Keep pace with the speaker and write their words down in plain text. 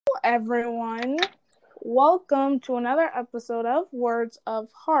everyone. Welcome to another episode of Words of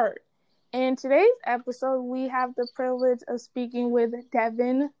Heart. In today's episode, we have the privilege of speaking with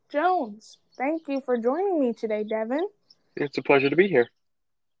Devon Jones. Thank you for joining me today, Devon. It's a pleasure to be here.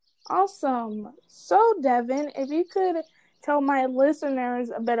 Awesome. So, Devon, if you could tell my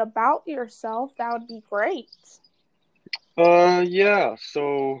listeners a bit about yourself, that would be great.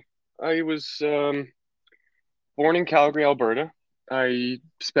 So I was born in Calgary, Alberta. I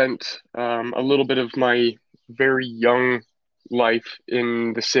spent a little bit of my very young life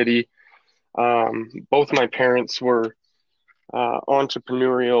in the city. Both my parents were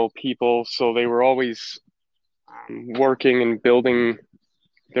entrepreneurial people, so they were always working and building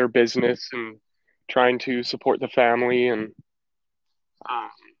their business and trying to support the family. And um,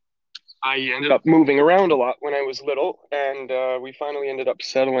 I ended up moving around a lot when I was little, and we finally ended up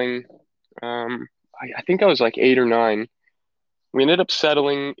settling. I think I was like 8 or 9. We ended up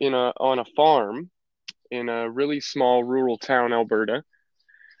settling on a farm in a really small rural town, Alberta,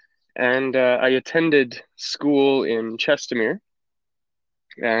 and I attended school in Chestermere,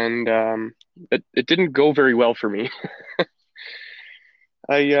 and it didn't go very well for me.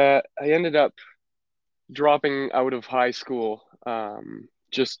 I ended up dropping out of high school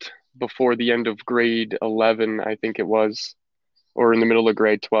just before the end of grade 11, I think it was, or in the middle of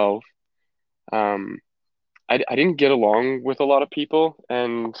grade 12. Um, I didn't get along with a lot of people,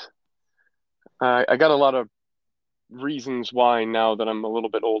 and I got a lot of reasons why now that I'm a little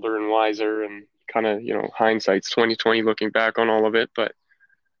bit older and wiser, and kind of, hindsight's 2020 looking back on all of it. But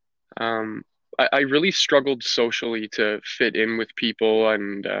um, I really struggled socially to fit in with people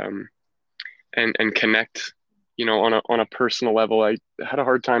and connect, on a personal level. I had a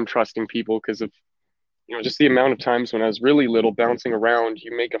hard time trusting people because of just the amount of times when I was really little bouncing around.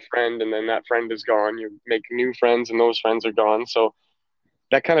 You make a friend and then that friend is gone. You make new friends and those friends are gone. So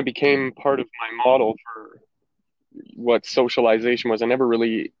that kind of became part of my model for what socialization was. I never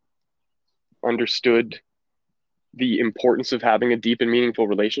really understood the importance of having a deep and meaningful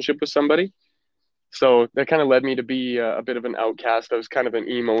relationship with somebody. So that kind of led me to be a bit of an outcast. I was kind of an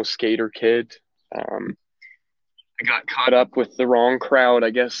emo skater kid. Um, I got caught up with the wrong crowd,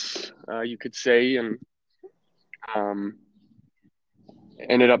 I guess you could say, and um,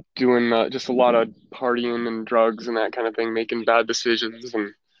 ended up doing just a lot of partying and drugs and that kind of thing, making bad decisions.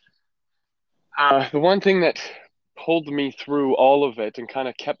 And the one thing that pulled me through all of it and kind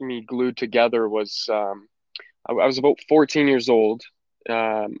of kept me glued together was I was about 14 years old.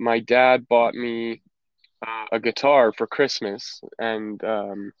 My dad bought me a guitar for Christmas, and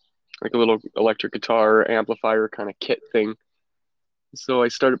like a little electric guitar amplifier kind of kit thing. So I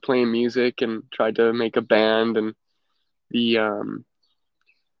started playing music and tried to make a band, and the um,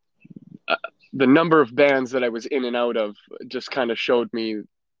 uh, the number of bands that I was in and out of just kind of showed me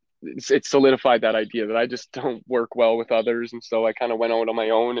it solidified that idea that I just don't work well with others, and so I kind of went out on my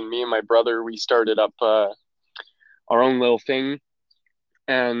own. And me and my brother, we started up our own little thing.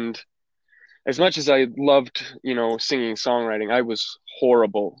 And as much as I loved, singing, songwriting, I was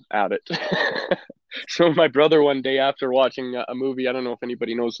horrible at it. So my brother one day after watching a movie, I don't know if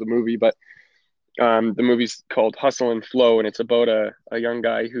anybody knows the movie, but the movie's called Hustle and Flow, and it's about a young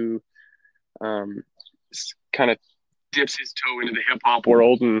guy who um, kind of dips his toe into the hip hop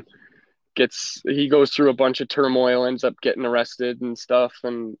world and he goes through a bunch of turmoil, ends up getting arrested and stuff,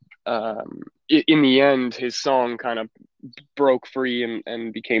 and in the end, his song kind of broke free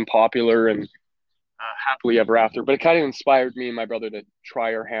and became popular and happily ever after. But it kind of inspired me and my brother to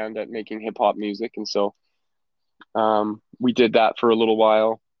try our hand at making hip hop music, and so we did that for a little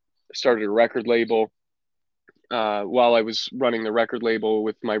while. Started a record label. While I was running the record label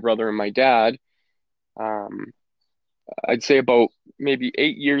with my brother and my dad, um, I'd say about maybe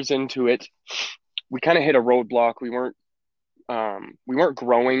 8 years into it, we kind of hit a roadblock. We weren't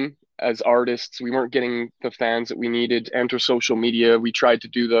growing as artists. We weren't getting the fans that we needed. Enter social media. We tried to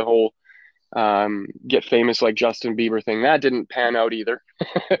do the whole get famous like Justin Bieber thing. That didn't pan out either.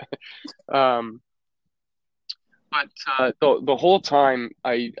 um, but the whole time,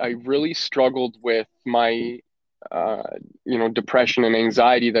 I really struggled with my uh, depression and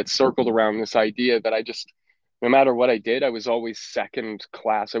anxiety that circled around this idea that I just, no matter what I did, I was always second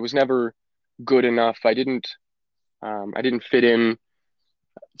class. I was never good enough. I didn't fit in.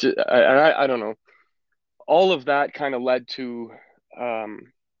 I don't know. All of that kind of led to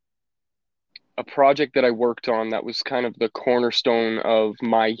um, a project that I worked on that was kind of the cornerstone of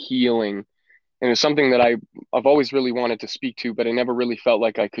my healing. And it's something that I've always really wanted to speak to, but I never really felt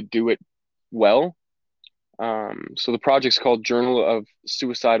like I could do it well. So the project's called Journal of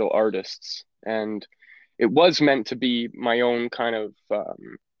Suicidal Artists, and it was meant to be my own kind of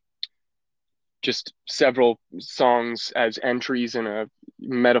just several songs as entries in a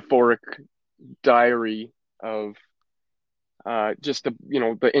metaphoric diary of just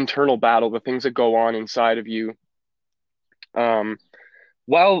the internal battle, the things that go on inside of you. Um,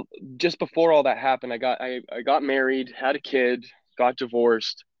 while just before all that happened, I got married, had a kid, got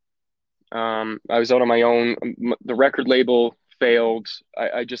divorced. I was out on my own. The record label failed.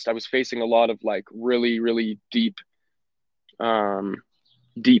 I was facing a lot of like really, really um,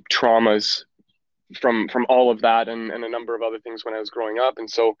 deep traumas from all of that and a number of other things when I was growing up. And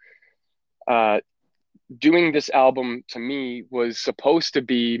so uh, doing this album to me was supposed to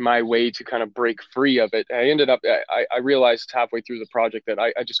be my way to kind of break free of it. I realized halfway through the project that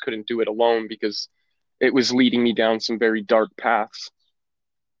I just couldn't do it alone because it was leading me down some very dark paths.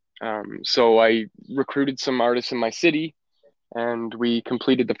 So I recruited some artists in my city and we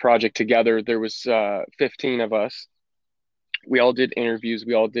completed the project together. There was 15 of us. We all did interviews.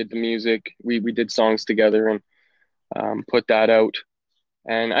 We all did the music. We did songs together and put that out.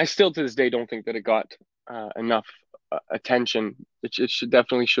 And I still to this day don't think that it got enough attention. It should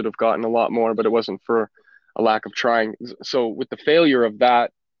have gotten a lot more, but it wasn't for a lack of trying. So with the failure of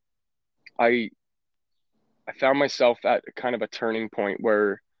that, I I found myself at kind of a turning point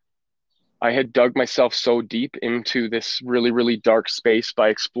where I had dug myself so deep into this really, really dark space by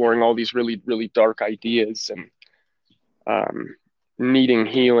exploring all these really, really dark ideas and um, needing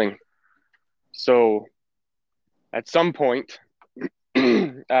healing. So at some point,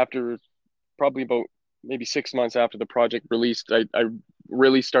 after probably about maybe 6 months after the project released, I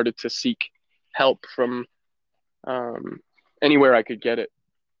really started to seek help from um, anywhere I could get it,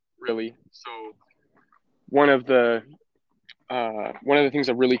 really. So one of the one of the things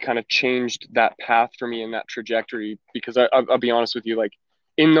that really kind of changed that path for me and that trajectory, because I'll be honest with you, like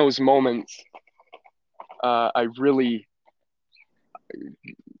in those moments, I really,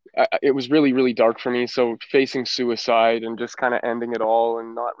 it was really, really dark for me. So facing suicide and just kind of ending it all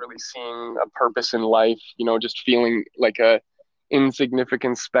and not really seeing a purpose in life, just feeling like a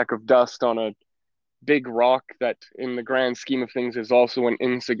insignificant speck of dust on a big rock that in the grand scheme of things is also an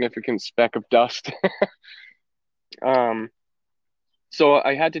insignificant speck of dust. um, so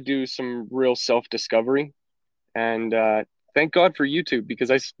I had to do some real self-discovery and thank God for YouTube because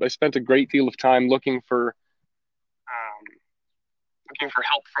I spent a great deal of time looking for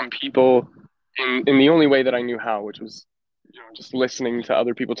help from people in the only way that I knew how, which was just listening to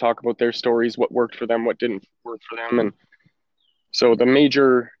other people talk about their stories, what worked for them, what didn't work for them. And so the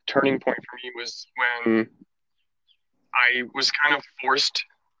major turning point for me was when I was kind of forced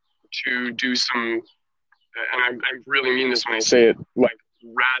to do some, and I really mean this when I say it, like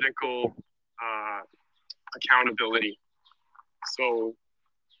radical accountability. So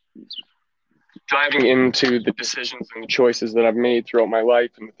diving into the decisions and the choices that I've made throughout my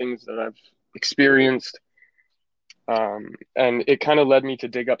life and the things that I've experienced. And it kind of led me to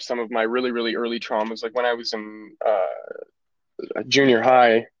dig up some of my really, really early traumas, like when I was in junior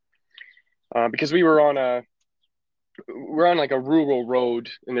high, because we're on like a rural road,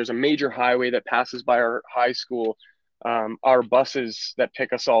 and there's a major highway that passes by our high school. Our buses that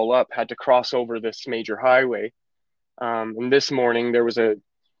pick us all up had to cross over this major highway. And this morning there was a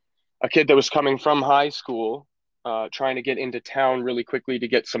kid that was coming from high school, trying to get into town really quickly to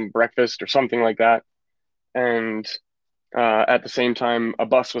get some breakfast or something like that. And at the same time, a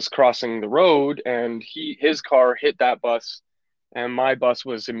bus was crossing the road, and his car hit that bus, and my bus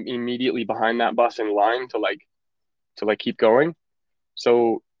was immediately behind that bus in line to keep going.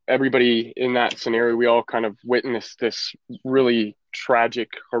 So everybody in that scenario, we all kind of witnessed this really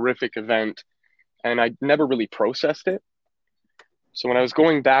tragic, horrific event, and I never really processed it. So when I was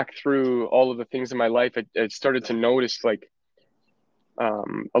going back through all of the things in my life, I started to notice like a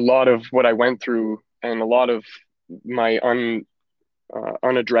lot of what I went through and a lot of my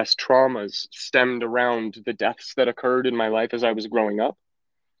unaddressed traumas stemmed around the deaths that occurred in my life as I was growing up.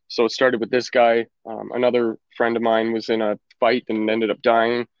 So it started with this guy. Another friend of mine was in a fight and ended up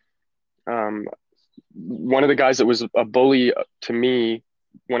dying. Um, One of the guys that was a bully to me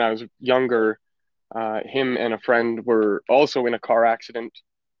when I was younger, him and a friend were also in a car accident.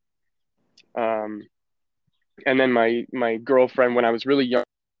 Um, and then my girlfriend, when I was really young,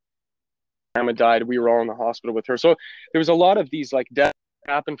 grandma died. We were all in the hospital with her. So there was a lot of these like deaths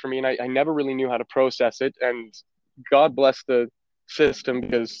happened for me, and I never really knew how to process it. And God bless the system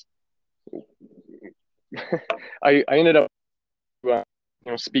because I ended up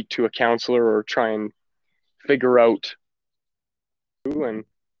speak to a counselor or try and figure out who. And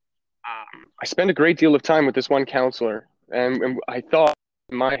I spent a great deal of time with this one counselor, and I thought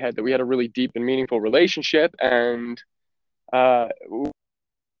in my head that we had a really deep and meaningful relationship. And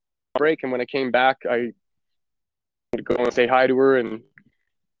break. And when I came back, I would go and say hi to her and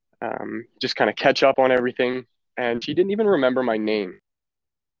just kind of catch up on everything. And she didn't even remember my name.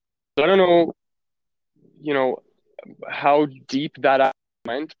 So I don't know, you know, how deep that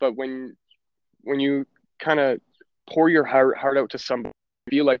went, but when you kind of pour your heart out to somebody,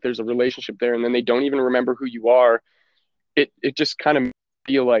 feel like there's a relationship there, and then they don't even remember who you are, it just kind of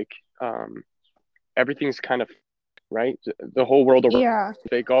feel like um, everything's kind of right. The whole world over, Yeah.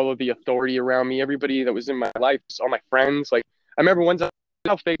 like all of the authority around me, everybody that was in my life, all my friends. Like I remember one time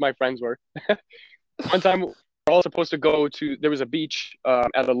how fake my friends were. One time we're all supposed to go to there was a beach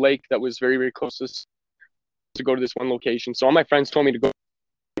at a lake that was very very close to go to this one location. So all my friends told me to go.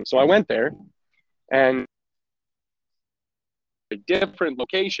 So I went there and a different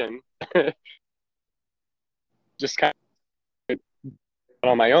location, just kind of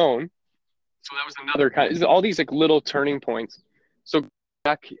on my own. So that was another kind of all these like little turning points. So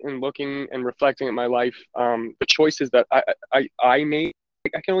back and looking and reflecting at my life, the choices that I made,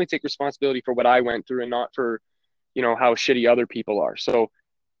 I can only take responsibility for what I went through and not for, how shitty other people are. So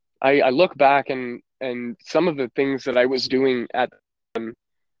I look back and some of the things that I was doing at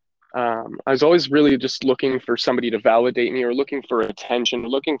I was always really just looking for somebody to validate me or looking for attention,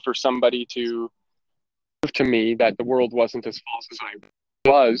 looking for somebody to prove to me that the world wasn't as false as I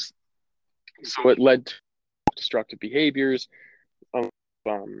was. So it led to destructive behaviors, um,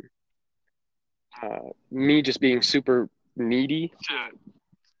 um, me just being super needy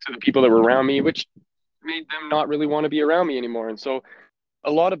to the people that were around me, which made them not really want to be around me anymore. And so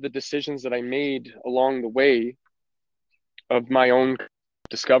a lot of the decisions that I made along the way of my own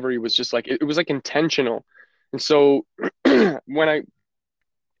discovery was just like it was like intentional. And so when I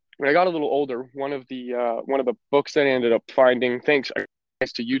got a little older, one of the books that I ended up finding, thanks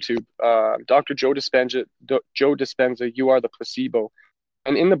to YouTube, Joe Dispenza, You Are the Placebo.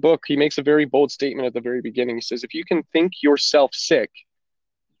 And in the book, he makes a very bold statement at the very beginning. He says, if you can think yourself sick,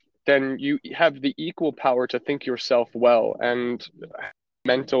 then you have the equal power to think yourself well. And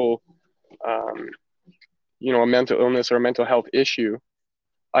mental, um, a mental illness or a mental health issue,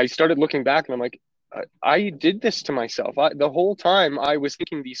 I started looking back and I'm like, I did this to myself. The whole time I was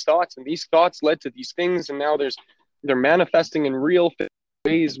thinking these thoughts, and these thoughts led to these things, and now they're manifesting in real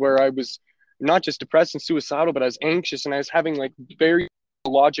ways where I was not just depressed and suicidal, but I was anxious and I was having like very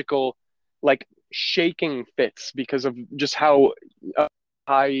logical, like shaking fits because of just how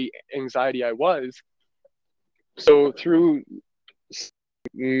high anxiety I was. So through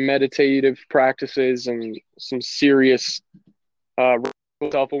meditative practices and some serious uh,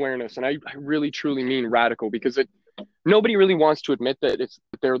 self-awareness, and I really truly mean radical because nobody really wants to admit that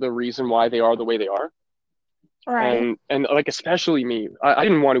they're the reason why they are the way they are. Right. And like especially me, I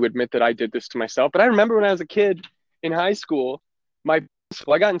didn't want to admit that I did this to myself. But I remember when I was a kid in high school, I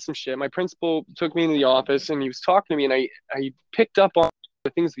got in some shit. My principal took me into the office and he was talking to me, and I picked up on the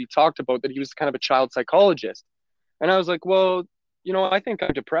things that he talked about, that he was kind of a child psychologist. And I was like, well, I think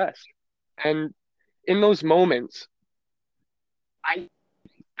I'm depressed. And in those moments, I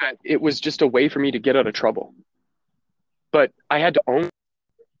that it was just a way for me to get out of trouble. But I had to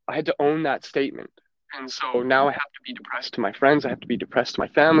own that statement. And so now I have to be depressed to my friends, I have to be depressed to my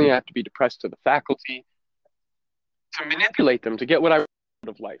family, I have to be depressed to the faculty to manipulate them to get what I want out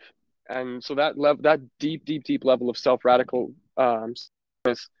of life. And so that deep, deep, deep level of self-radical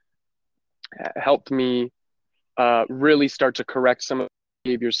has helped me really start to correct some of the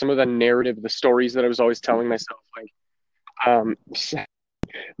behaviors, some of the narrative, the stories that I was always telling myself. Like um,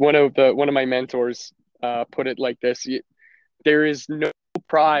 one of my mentors put it like this: there is no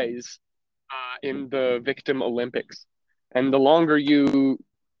prize in the victim Olympics, and the longer you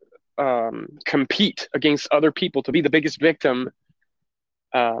compete against other people to be the biggest victim,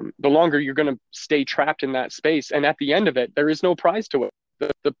 the longer you're going to stay trapped in that space. And at the end of it, there is no prize to it.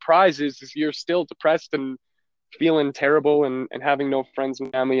 The prize is you're still depressed and feeling terrible and having no friends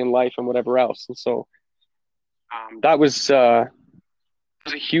and family in life and whatever else. And so that was a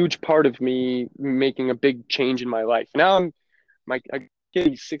huge part of me making a big change in my life. Now my kid,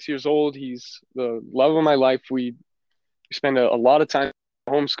 he's 6 years old. He's the love of my life. We spend a lot of time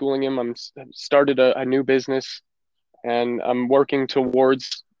homeschooling him. I've started a new business and I'm working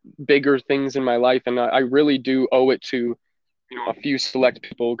towards bigger things in my life. And I really do owe it to, a few select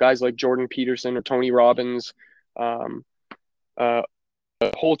people, guys like Jordan Peterson or Tony Robbins, um, uh,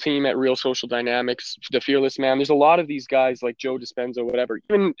 the whole team at Real Social Dynamics, the Fearless Man. There's a lot of these guys like Joe Dispenza, whatever,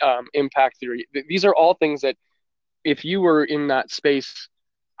 even Impact Theory. These are all things that if you were in that space,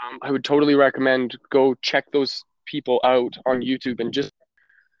 I would totally recommend go check those people out on YouTube and just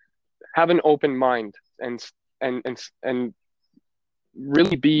have an open mind and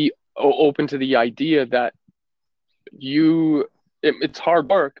really be open to the idea that it's hard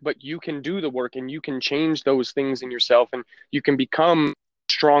work, but you can do the work and you can change those things in yourself, and you can become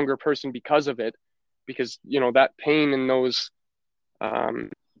a stronger person because of it. Because, that pain and those,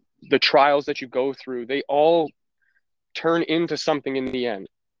 um, the trials that you go through, they all turn into something in the end.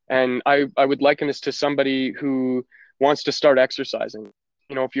 And I would liken this to somebody who wants to start exercising.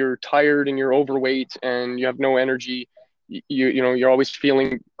 If you're tired and you're overweight and you have no energy, you're always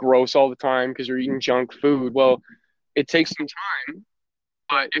feeling gross all the time because you're eating junk food. Well, it takes some time,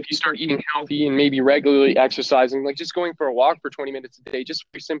 but if you start eating healthy and maybe regularly exercising, like just going for a walk for 20 minutes a day, just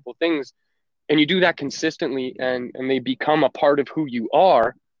very simple things, and you do that consistently, and they become a part of who you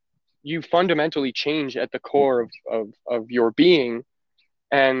are, you fundamentally change at the core of your being,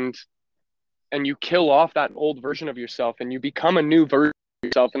 and you kill off that old version of yourself and you become a new version of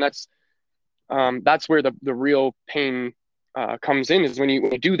yourself. And that's where the real pain comes in, is when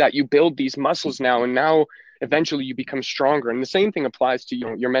you do that, you build these muscles now, and now eventually you become stronger. And the same thing applies to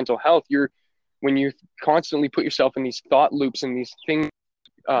your mental health. When you constantly put yourself in these thought loops and these things,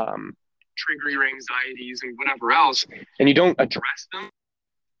 trigger your anxieties and whatever else, and you don't address them,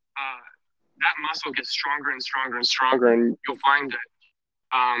 that muscle gets stronger and stronger and stronger, and you'll find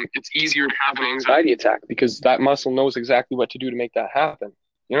that it's easier to have an anxiety attack because that muscle knows exactly what to do to make that happen.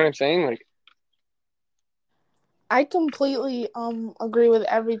 You know what I'm saying? Like, I completely agree with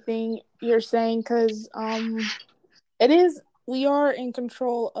everything you're saying, because we are in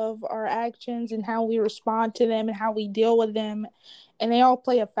control of our actions and how we respond to them and how we deal with them, and they all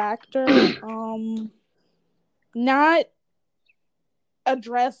play a factor. Not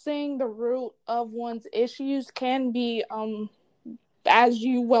addressing the root of one's issues can be, as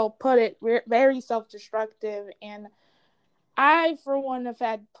you well put it, very self-destructive. And I, for one, have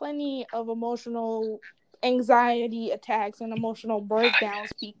had plenty of emotional anxiety attacks and emotional breakdowns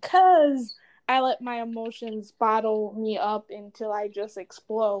because I let my emotions bottle me up until I just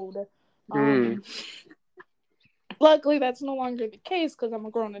explode. mm. Luckily, that's no longer the case because I'm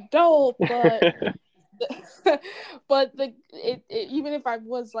a grown adult, but even if I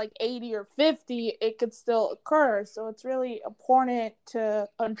was like 80 or 50, it could still occur. So it's really important to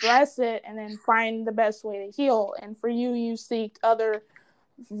address it and then find the best way to heal. And for you seek other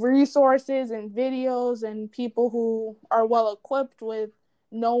resources and videos and people who are well equipped with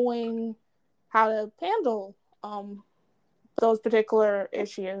knowing how to handle those particular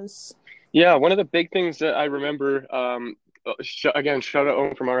issues. Yeah, one of the big things that I remember, again, shout out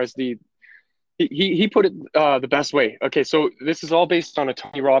Owen from RSD. He put it the best way. Okay, so this is all based on a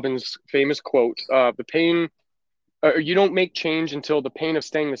Tony Robbins famous quote: "The pain, you don't make change until the pain of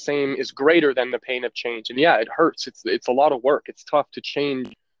staying the same is greater than the pain of change." And yeah, it hurts. It's a lot of work. It's tough to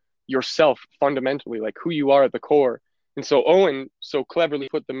change yourself fundamentally, like who you are at the core. And so Owen so cleverly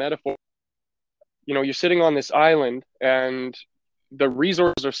put the metaphor. You're sitting on this island, and the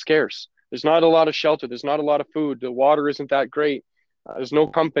resources are scarce. There's not a lot of shelter. There's not a lot of food. The water isn't that great. There's no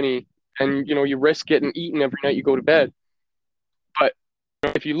company, and you risk getting eaten every night you go to bed. But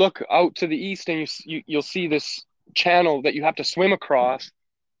if you look out to the east, and you'll see this channel that you have to swim across,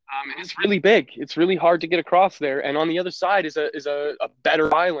 and it's really big. It's really hard to get across there. And on the other side is a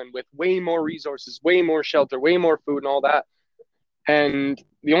better island with way more resources, way more shelter, way more food, and all that. And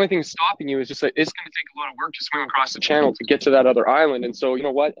the only thing stopping you is just like, it's going to take a lot of work to swim across the channel to get to that other island. And so, you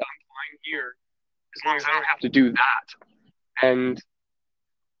know what? I'm fine here as long as I don't have to do that. And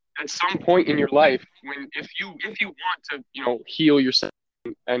at some point in your life, if you want to, heal yourself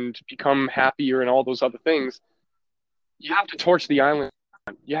and become happier and all those other things, you have to torch the island.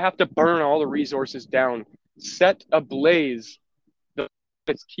 You have to burn all the resources down, set ablaze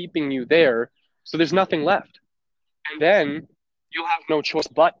that's keeping you there, so there's nothing left. And then you'll have no choice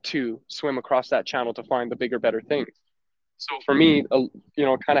but to swim across that channel to find the bigger, better things. So for me, it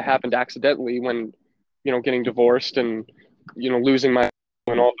kind of happened accidentally when, getting divorced and, losing my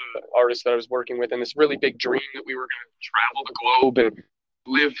and all the artists that I was working with, and this really big dream that we were going to travel the globe and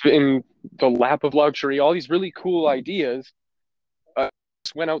live in the lap of luxury. All these really cool ideas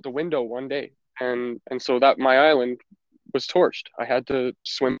just went out the window one day, and so that my island was torched. I had to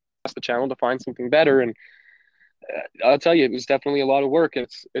swim across the channel to find something better, and I'll tell you, it was definitely a lot of work.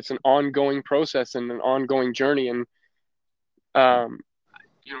 It's an ongoing process and an ongoing journey, and um,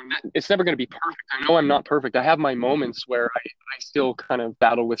 it's never going to be perfect. I know I'm not perfect. I have my moments where I still kind of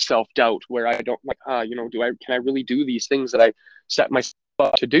battle with self-doubt, where I don't like, can I really do these things that I set myself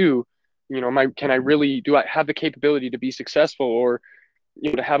up to do? Do I have the capability to be successful, or,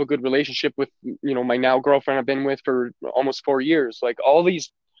 to have a good relationship with, my now girlfriend I've been with for almost 4 years? Like, all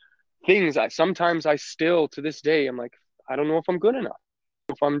these things, sometimes I still, to this day, I'm like, I don't know if I'm good enough.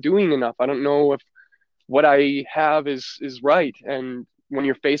 if I'm doing enough. I don't know if what I have is right. And when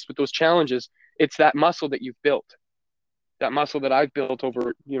you're faced with those challenges, it's that muscle that you've built, that muscle that I've built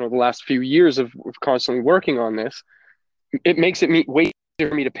over, the last few years of constantly working on this. It makes it way easier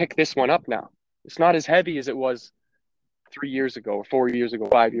for me to pick this one up now. It's not as heavy as it was 3 years ago, or 4 years ago,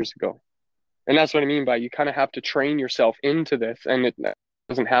 5 years ago. And that's what I mean by you kind of have to train yourself into this, and it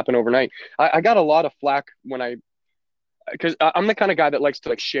doesn't happen overnight. I got a lot of flack because I'm the kind of guy that likes to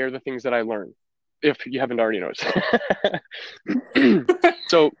like share the things that I learn, if you haven't already noticed.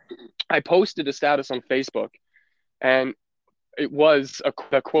 So I posted a status on Facebook, and it was a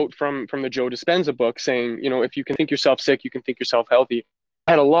quote from the Joe Dispenza book saying, if you can think yourself sick, you can think yourself healthy.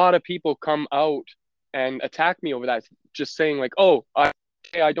 I had a lot of people come out and attack me over that, just saying like, oh, I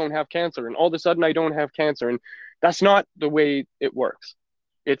don't have cancer, and all of a sudden I don't have cancer. And that's not the way it works.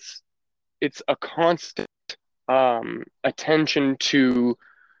 It's a constant attention to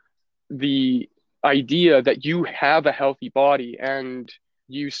the idea that you have a healthy body, and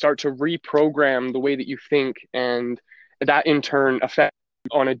you start to reprogram the way that you think, and that in turn affects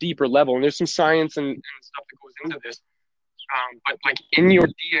on a deeper level. And there's some science and stuff that goes into this. But like in your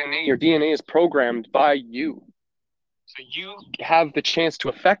DNA is programmed by you. So you have the chance to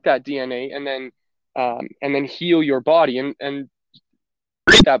affect that DNA and then heal your body. And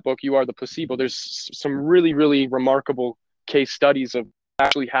read that book, You Are the Placebo. There's some really, really remarkable case studies of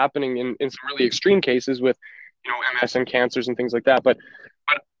actually happening in some really extreme cases with, MS and cancers and things like that. But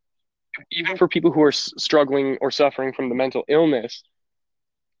even for people who are struggling or suffering from the mental illness,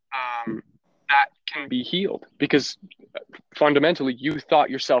 that can be healed, because fundamentally you thought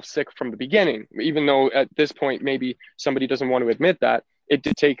yourself sick from the beginning, even though at this point maybe somebody doesn't want to admit that. It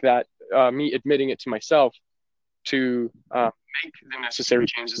did take that me admitting it to myself to make the necessary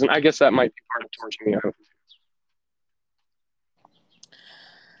changes, and I guess that might be part of torching me.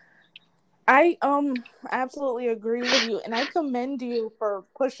 I absolutely agree with you, and I commend you for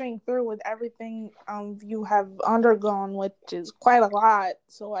pushing through with everything you have undergone, which is quite a lot.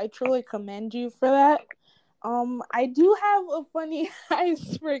 So I truly commend you for that. I do have a funny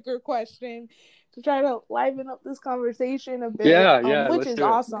icebreaker question to try to liven up this conversation a bit, Yeah, which let's is do it.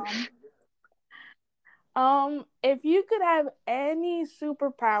 awesome. If you could have any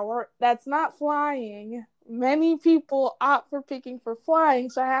superpower that's not flying, many people opt for picking for flying,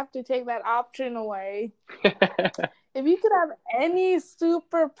 so I have to take that option away. If you could have any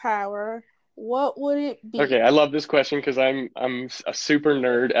superpower, what would it be? Okay, I love this question because I'm a super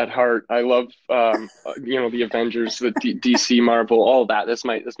nerd at heart. I love the Avengers, the DC, Marvel, all that. That's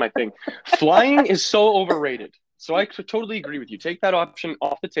my thing. Flying is so overrated. So I totally agree with you. Take that option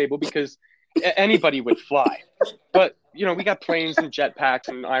off the table, because anybody would fly. But we got planes and jetpacks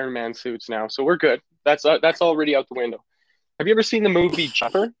and Iron Man suits now, so we're good. That's already out the window. Have you ever seen the movie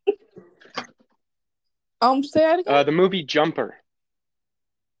Jumper? Say that again? The movie Jumper.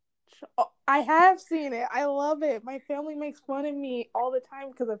 I have seen it. I love it. My family makes fun of me all the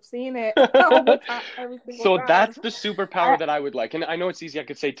time because I've seen it all the time, every single So time. that's the superpower that I would like. And I know it's easy. I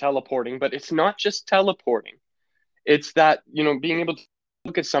could say teleporting, but it's not just teleporting. It's that, being able to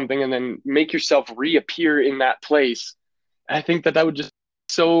look at something and then make yourself reappear in that place. I think that would just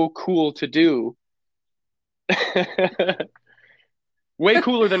be so cool to do. Way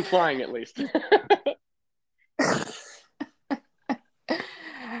cooler than flying, at least.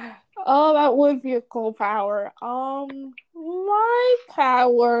 Oh, that would be a cool power. My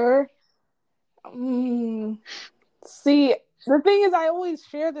power. See, the thing is, I always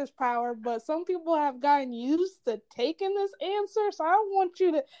share this power, but some people have gotten used to taking this answer, so I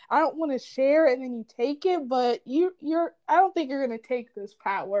don't want to share it and then you take it, but I don't think you're gonna take this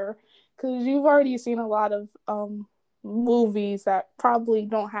power because you've already seen a lot of movies that probably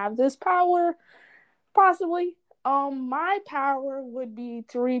don't have this power, possibly. My power would be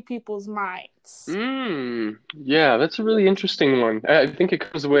to read people's minds. Yeah, that's a really interesting one. I think it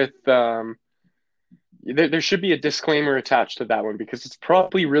comes with there should be a disclaimer attached to that one, because it's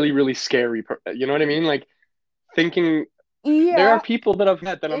probably really, really scary. You know what I mean? Like, thinking there are Yeah, people that I've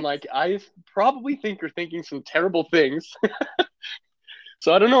met that I'm it's like, I probably think you're thinking some terrible things.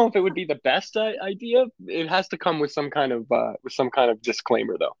 So I don't know if it would be the best idea. It has to come with some kind of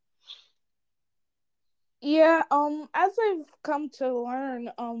disclaimer, though. Yeah, as I've come to learn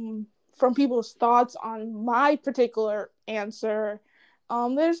from people's thoughts on my particular answer,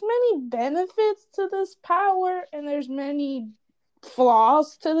 there's many benefits to this power and there's many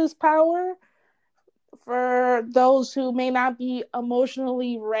flaws to this power for those who may not be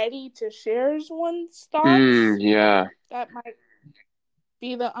emotionally ready to share one's thoughts. Yeah. That might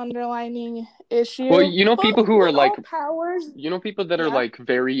be the underlining issue. Well, But people who are with like, all powers, people that are yeah. like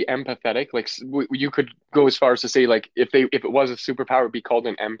very empathetic, like you could go as far as to say like if it was a superpower, it'd be called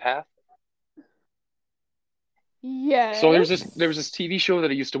an empath. So there was this Yes. TV show that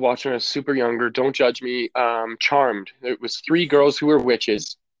I used to watch when I was super younger. Don't judge me. Charmed. It was three girls who were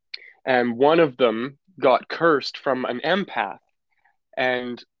witches, and one of them got cursed from an empath,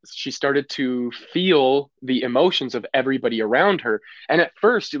 and she started to feel the emotions of everybody around her. And at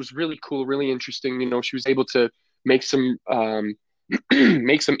first, it was really cool, really interesting. She was able to make some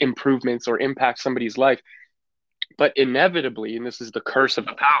make some improvements or impact somebody's life. But inevitably, and this is the curse of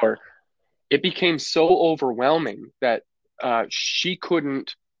the power, it became so overwhelming that she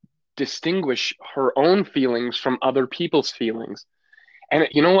couldn't distinguish her own feelings from other people's feelings. And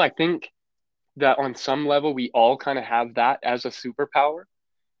I think that on some level we all kind of have that as a superpower,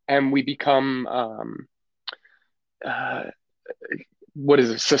 and we become uh, what is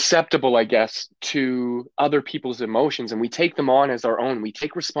it, susceptible, I guess, to other people's emotions, and we take them on as our own. We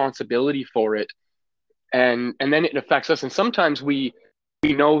take responsibility for it, and then it affects us. And sometimes we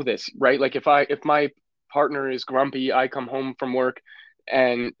know this, right? Like if my partner is grumpy, I come home from work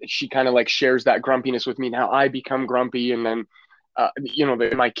and she kind of like shares that grumpiness with me. Now I become grumpy, and then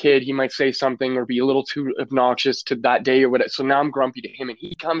my kid, he might say something or be a little too obnoxious to that day or whatever. So now I'm grumpy to him, and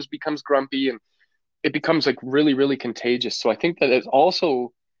he becomes grumpy, and it becomes like really, really contagious. So I think that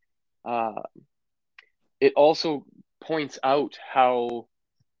uh, it also points out how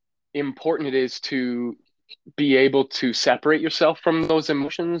important it is to be able to separate yourself from those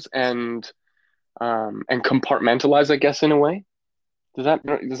emotions and compartmentalize, I guess, in a way. Does that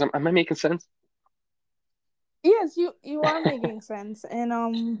am I making sense? Yes, you are making sense.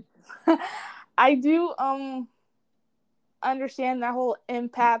 And I do understand that whole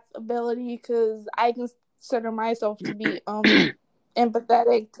empath ability, because I consider myself to be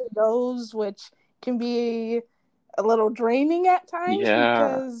empathetic to those, which can be a little draining at times,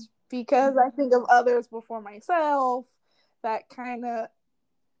 Yeah. because I think of others before myself. That kind of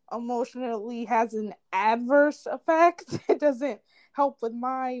emotionally has an adverse effect. It doesn't help with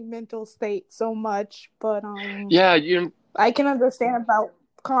my mental state so much, but Yeah, I can understand about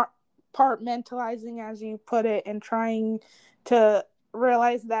compartmentalizing, as you put it, and trying to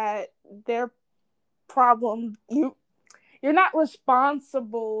realize that their problem, you're not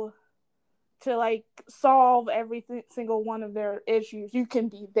responsible to like solve every single one of their issues. You can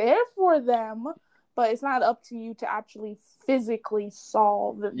be there for them, but it's not up to you to actually physically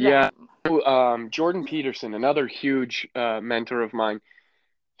solve yeah. them. Jordan Peterson, another huge mentor of mine,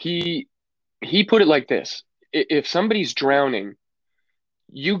 he he put it like this: if somebody's drowning,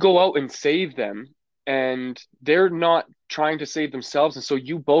 you go out and save them, and they're not trying to save themselves, and so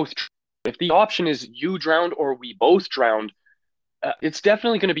you both. If the option is you drowned or we both drowned, it's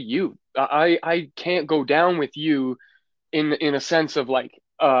definitely going to be you. I can't go down with you in a sense of like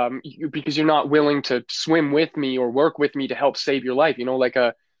because you're not willing to swim with me or work with me to help save your life. Like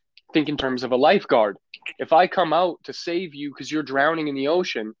think in terms of a lifeguard. If I come out to save you because you're drowning in the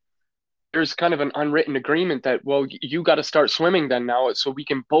ocean, there's kind of an unwritten agreement that, well, you got to start swimming then now so we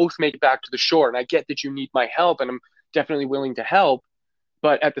can both make it back to the shore. And I get that you need my help, and I'm definitely willing to help.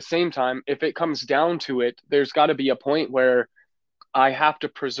 But at the same time, if it comes down to it, there's got to be a point where I have to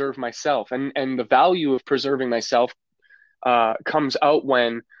preserve myself. And the value of preserving myself comes out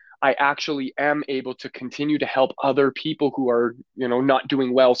when I actually am able to continue to help other people who are, not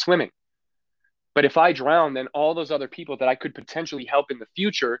doing well swimming. But if I drown, then all those other people that I could potentially help in the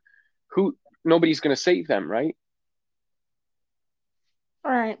future, who nobody's going to save them, right?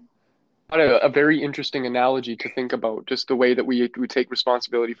 All right. A very interesting analogy to think about, just the way that we take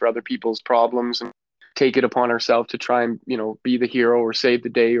responsibility for other people's problems and take it upon ourselves to try and, be the hero or save the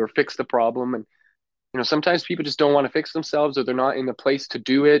day or fix the problem. And, sometimes people just don't want to fix themselves, or they're not in the place to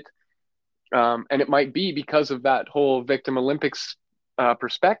do it. And it might be because of that whole victim Olympics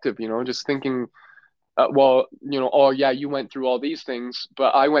perspective, just thinking, well, oh yeah, you went through all these things,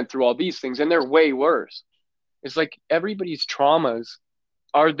 but I went through all these things, and they're way worse. It's like everybody's traumas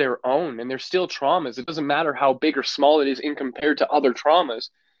are their own, and they're still traumas. It doesn't matter how big or small it is in compared to other traumas.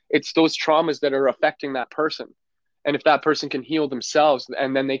 It's those traumas that are affecting that person. And if that person can heal themselves,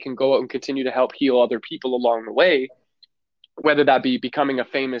 and then they can go out and continue to help heal other people along the way, whether that be becoming a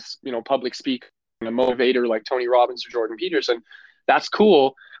famous, public speaker, a motivator like Tony Robbins or Jordan Peterson, that's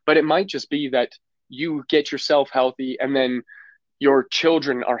cool. But it might just be that you get yourself healthy, and then your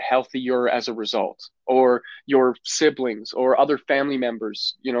children are healthier as a result, or your siblings or other family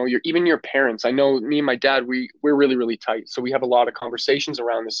members, even your parents. I know me and my dad, we're really, really tight. So we have a lot of conversations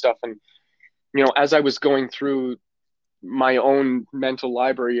around this stuff. And, as I was going through my own mental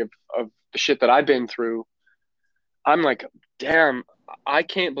library of the shit that I've been through, I'm like, damn, I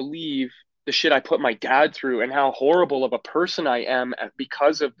can't believe the shit I put my dad through and how horrible of a person I am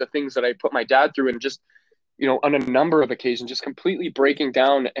because of the things that I put my dad through. And just, on a number of occasions, just completely breaking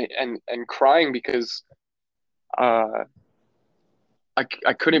down and crying because uh,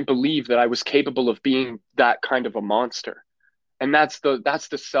 I couldn't believe that I was capable of being that kind of a monster. And that's the that's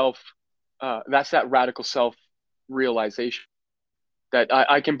that radical self realization that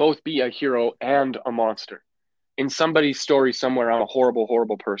I can both be a hero and a monster. In somebody's story somewhere, I'm a horrible,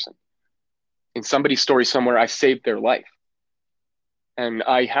 horrible person. In somebody's story somewhere, I saved their life. And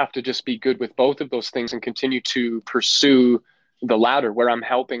I have to just be good with both of those things and continue to pursue the latter where I'm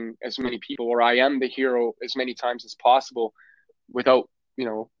helping as many people, or I am the hero as many times as possible without,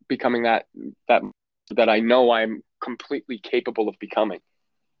 becoming that that I know I'm completely capable of becoming.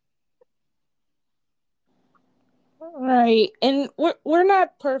 Right. And we're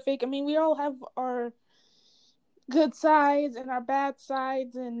not perfect. I mean, we all have our good sides and our bad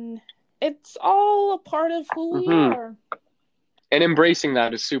sides, and it's all a part of who we Mm-hmm. are. And embracing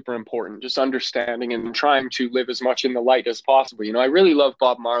that is super important. Just understanding and trying to live as much in the light as possible. I really love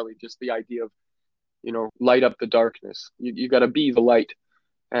Bob Marley, just the idea of, light up the darkness. You got to be the light,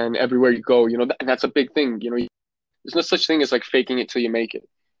 and everywhere you go, and that's a big thing. There's no such thing as like faking it till you make it.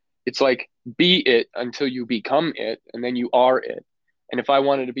 It's like be it until you become it, and then you are it. And if I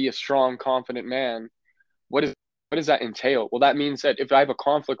wanted to be a strong, confident man, what does that entail? Well, that means that if I have a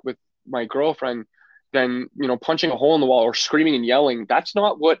conflict with my girlfriend, then, punching a hole in the wall or screaming and yelling, that's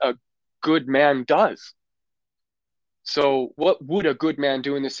not what a good man does. So what would a good man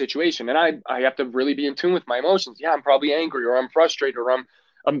do in this situation? And I have to really be in tune with my emotions. Yeah, I'm probably angry or I'm frustrated or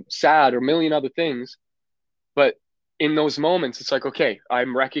I'm sad or a million other things. But in those moments, it's like, okay,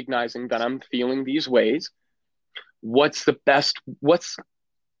 I'm recognizing that I'm feeling these ways. What's the best? What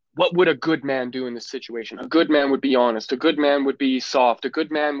would a good man do in this situation? A good man would be honest. A good man would be soft. A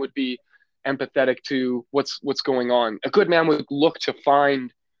good man would be empathetic to what's going on. A good man would look to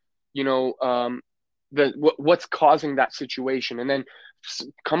find, you know, what's causing that situation, and then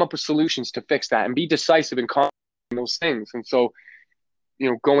come up with solutions to fix that, and be decisive in those things. And so,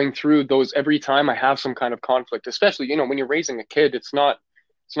 going through those every time I have some kind of conflict, especially, when you're raising a kid, it's not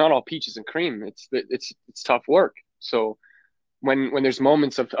all peaches and cream. It's tough work. So when there's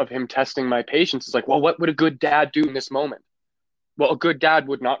moments of him testing my patience, it's like, well, what would a good dad do in this moment? Well, a good dad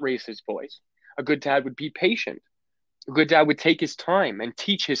would not raise his voice. A good dad would be patient. A good dad would take his time and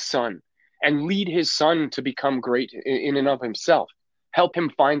teach his son and lead his son to become great in and of himself. Help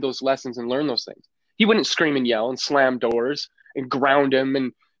him find those lessons and learn those things. He wouldn't scream and yell and slam doors and ground him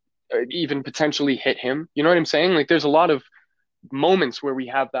and even potentially hit him. You know what I'm saying? Like there's a lot of moments where we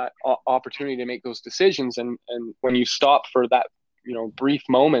have that opportunity to make those decisions, and when you stop for that brief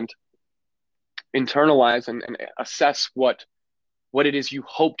moment, internalize and assess what it is you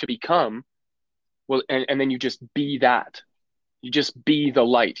hope to become, well, and then you just be that. You just be the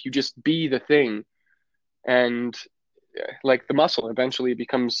light. You just be the thing. And like the muscle eventually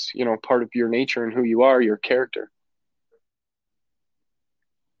becomes, part of your nature and who you are, your character.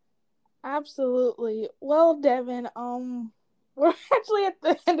 Absolutely. Well, Devin, we're actually at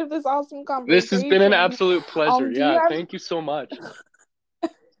the end of this awesome This has been an conversation. absolute pleasure. Do you Yeah, have thank you so much.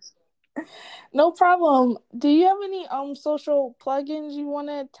 no problem? Do you have any social plugins you want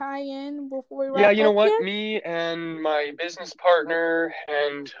to tie in before we Yeah, wrap you know up what? here? Me and my business partner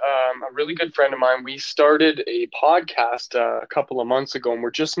and a really good friend of mine, we started a podcast a couple of months ago, and we're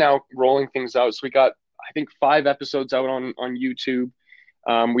just now rolling things out. So we got, I think, 5 episodes out on YouTube.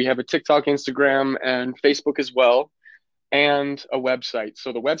 We have a TikTok, Instagram, and Facebook as well, and a website.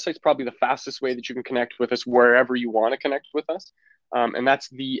 So the website's probably the fastest way that you can connect with us wherever you want to connect with us. And that's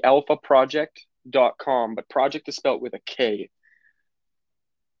thealphaproject.com, but project is spelled with a K.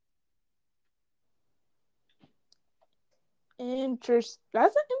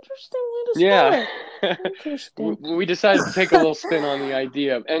 That's an interesting way to Yeah. spell it. Interesting. We decided to take a little spin on the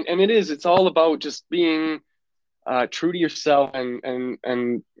idea. And it's all about just being true to yourself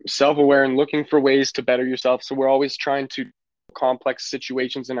and self-aware and looking for ways to better yourself. So we're always trying to complex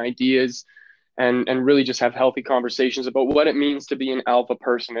situations and ideas and really just have healthy conversations about what it means to be an alpha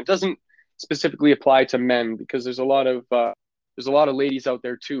person. It doesn't specifically apply to men because there's a lot of ladies out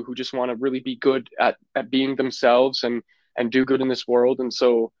there too who just want to really be good at being themselves and do good in this world. And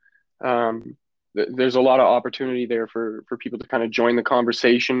so there's a lot of opportunity there for people to kind of join the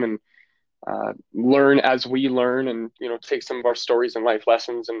conversation and learn as we learn, and take some of our stories and life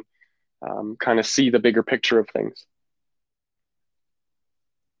lessons and kind of see the bigger picture of things.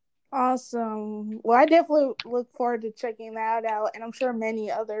 Awesome. Well, I definitely look forward to checking that out, and I'm sure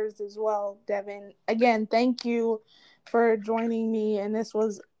many others as well, Devin. Again, thank you for joining me, and this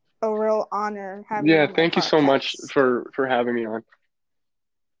was a real honor having you Yeah, on my thank you so much podcast. for having me on.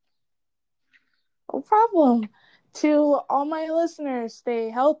 No problem. To all my listeners, stay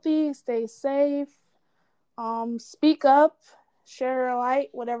healthy, stay safe, speak up, share your light,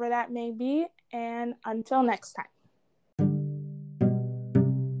 whatever that may be, and until next time.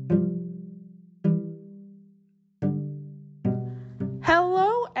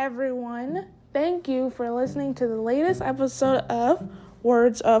 Hello, everyone. Thank you for listening to the latest episode of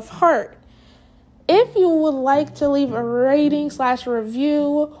Words of Heart. If you would like to leave a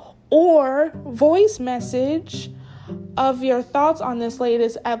rating/review or voice message of your thoughts on this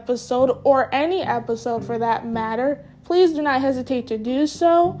latest episode, or any episode for that matter, please do not hesitate to do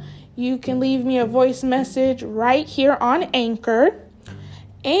so. You can leave me a voice message right here on Anchor.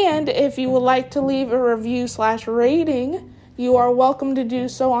 And if you would like to leave a review/rating, you are welcome to do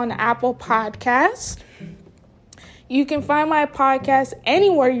so on Apple Podcasts. You can find my podcast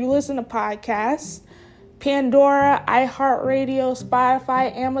anywhere you listen to podcasts: Pandora, iHeartRadio,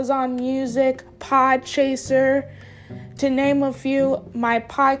 Spotify, Amazon Music, Podchaser, to name a few. My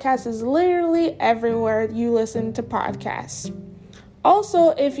podcast is literally everywhere you listen to podcasts. Also,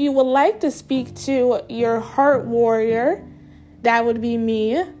 if you would like to speak to your heart warrior, that would be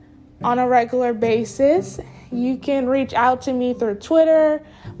me, on a regular basis, you can reach out to me through Twitter.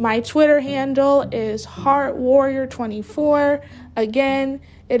 My Twitter handle is HeartWarrior24. Again,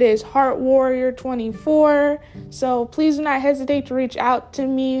 it is HeartWarrior24. So please do not hesitate to reach out to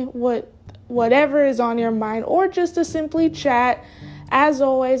me with whatever is on your mind, or just to simply chat. As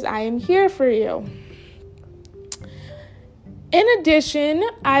always, I am here for you. In addition,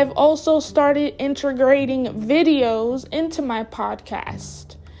 I've also started integrating videos into my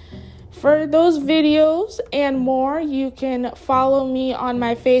podcast. For those videos and more, you can follow me on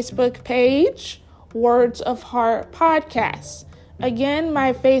my Facebook page, Words of Heart Podcast. Again,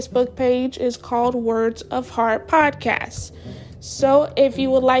 my Facebook page is called Words of Heart Podcast. So if you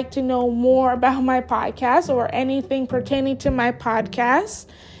would like to know more about my podcast or anything pertaining to my podcast,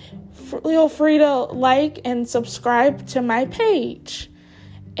 feel free to like and subscribe to my page.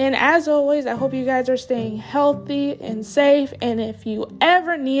 And as always, I hope you guys are staying healthy and safe. And if you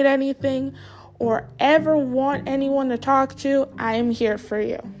ever need anything or ever want anyone to talk to, I am here for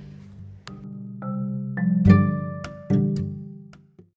you.